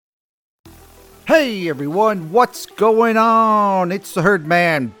Hey everyone, what's going on? It's the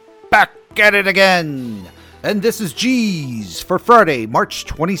Herdman, back at it again. And this is G's for Friday, March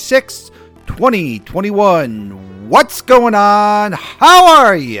 26th, 2021. What's going on? How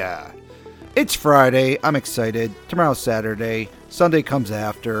are ya? It's Friday, I'm excited. Tomorrow's Saturday, Sunday comes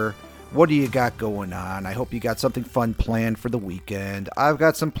after. What do you got going on? I hope you got something fun planned for the weekend. I've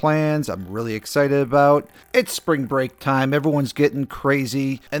got some plans I'm really excited about. It's spring break time. Everyone's getting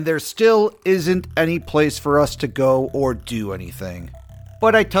crazy, and there still isn't any place for us to go or do anything.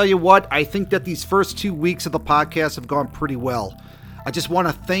 But I tell you what, I think that these first 2 weeks of the podcast have gone pretty well. I just want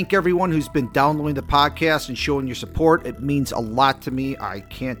to thank everyone who's been downloading the podcast and showing your support. It means a lot to me. I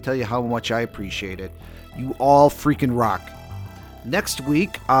can't tell you how much I appreciate it. You all freaking rock. Next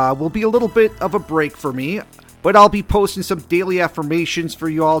week will be a little bit of a break for me, but I'll be posting some daily affirmations for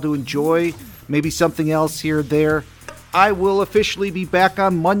you all to enjoy, maybe something else here or there. I will officially be back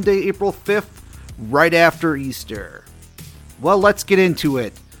on Monday, April 5th, right after Easter. Well, let's get into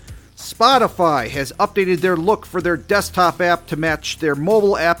it. Spotify has updated their look for their desktop app to match their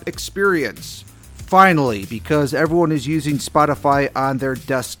mobile app experience. Finally, because everyone is using Spotify on their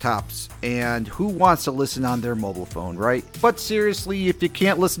desktops, and who wants to listen on their mobile phone, right? But seriously, if you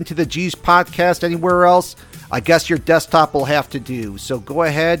can't listen to the G's podcast anywhere else, I guess your desktop will have to do. So go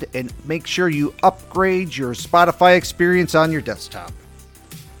ahead and make sure you upgrade your Spotify experience on your desktop.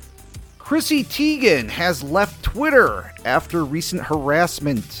 Chrissy Teigen has left Twitter after recent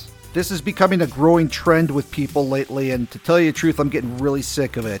harassment. This is becoming a growing trend with people lately, and to tell you the truth, I'm getting really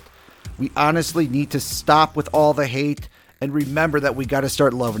sick of it. We honestly need to stop with all the hate and remember that we got to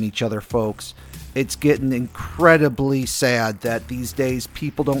start loving each other, folks. It's getting incredibly sad that these days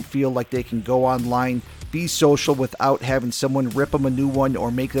people don't feel like they can go online, be social without having someone rip them a new one or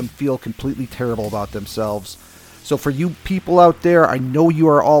make them feel completely terrible about themselves. So for you people out there, I know you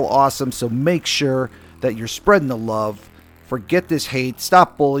are all awesome, so make sure that you're spreading the love. Forget this hate,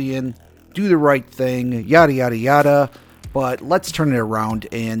 stop bullying, do the right thing, yada yada yada. But let's turn it around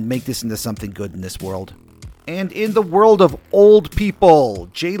and make this into something good in this world. And in the world of old people,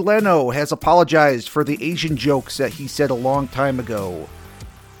 Jay Leno has apologized for the Asian jokes that he said a long time ago.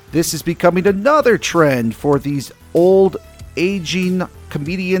 This is becoming another trend for these old, aging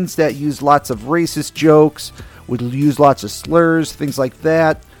comedians that use lots of racist jokes, would use lots of slurs, things like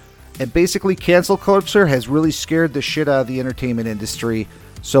that. And basically, cancel culture has really scared the shit out of the entertainment industry.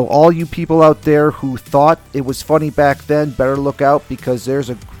 So all you people out there who thought it was funny back then, better look out, because there's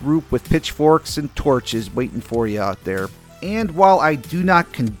a group with pitchforks and torches waiting for you out there. And while I do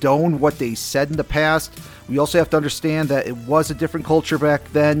not condone what they said in the past, we also have to understand that it was a different culture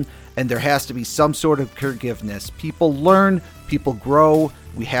back then, and there has to be some sort of forgiveness. People learn, people grow,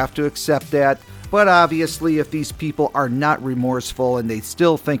 we have to accept that. But obviously, if these people are not remorseful and they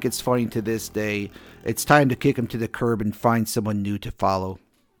still think it's funny to this day, it's time to kick them to the curb and find someone new to follow.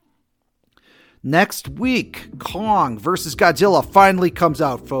 Next week, Kong vs. Godzilla finally comes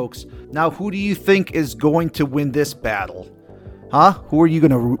out, folks. Now, who do you think is going to win this battle? Huh? Who are you going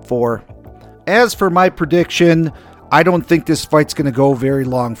to root for? As for my prediction, I don't think this fight's going to go very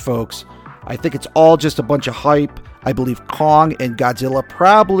long, folks. I think it's all just a bunch of hype. I believe Kong and Godzilla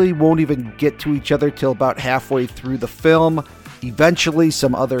probably won't even get to each other till about halfway through the film. Eventually,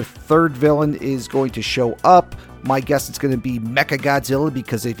 some other third villain is going to show up. My guess it's going to be Mechagodzilla,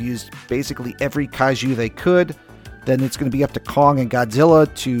 because they've used basically every kaiju they could. Then it's going to be up to Kong and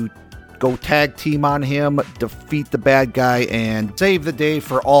Godzilla to go tag team on him, defeat the bad guy, and save the day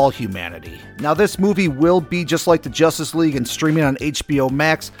for all humanity. Now, this movie will be just like the Justice League and streaming on HBO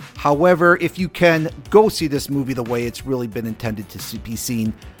Max. However, if you can, go see this movie the way it's really been intended to be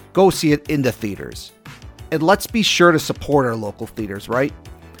seen. Go see it in the theaters. And let's be sure to support our local theaters, right?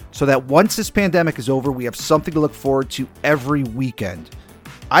 So that once this pandemic is over, we have something to look forward to every weekend.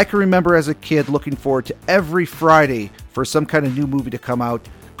 I can remember as a kid looking forward to every Friday for some kind of new movie to come out,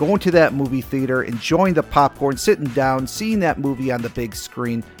 going to that movie theater, enjoying the popcorn, sitting down, seeing that movie on the big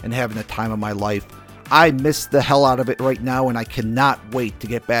screen, and having the time of my life. I miss the hell out of it right now, and I cannot wait to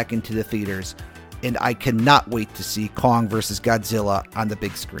get back into the theaters. And I cannot wait to see Kong vs. Godzilla on the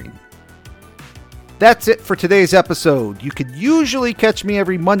big screen. That's it for today's episode. You can usually catch me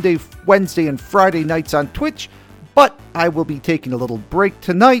every Monday, Wednesday, and Friday nights on Twitch, but I will be taking a little break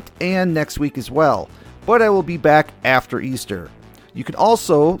tonight and next week as well. But I will be back after Easter. You can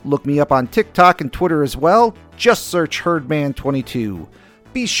also look me up on TikTok and Twitter as well. Just search Herdman22.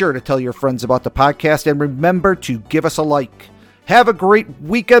 Be sure to tell your friends about the podcast and remember to give us a like. Have a great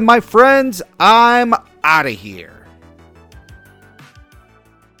weekend, my friends. I'm out of here.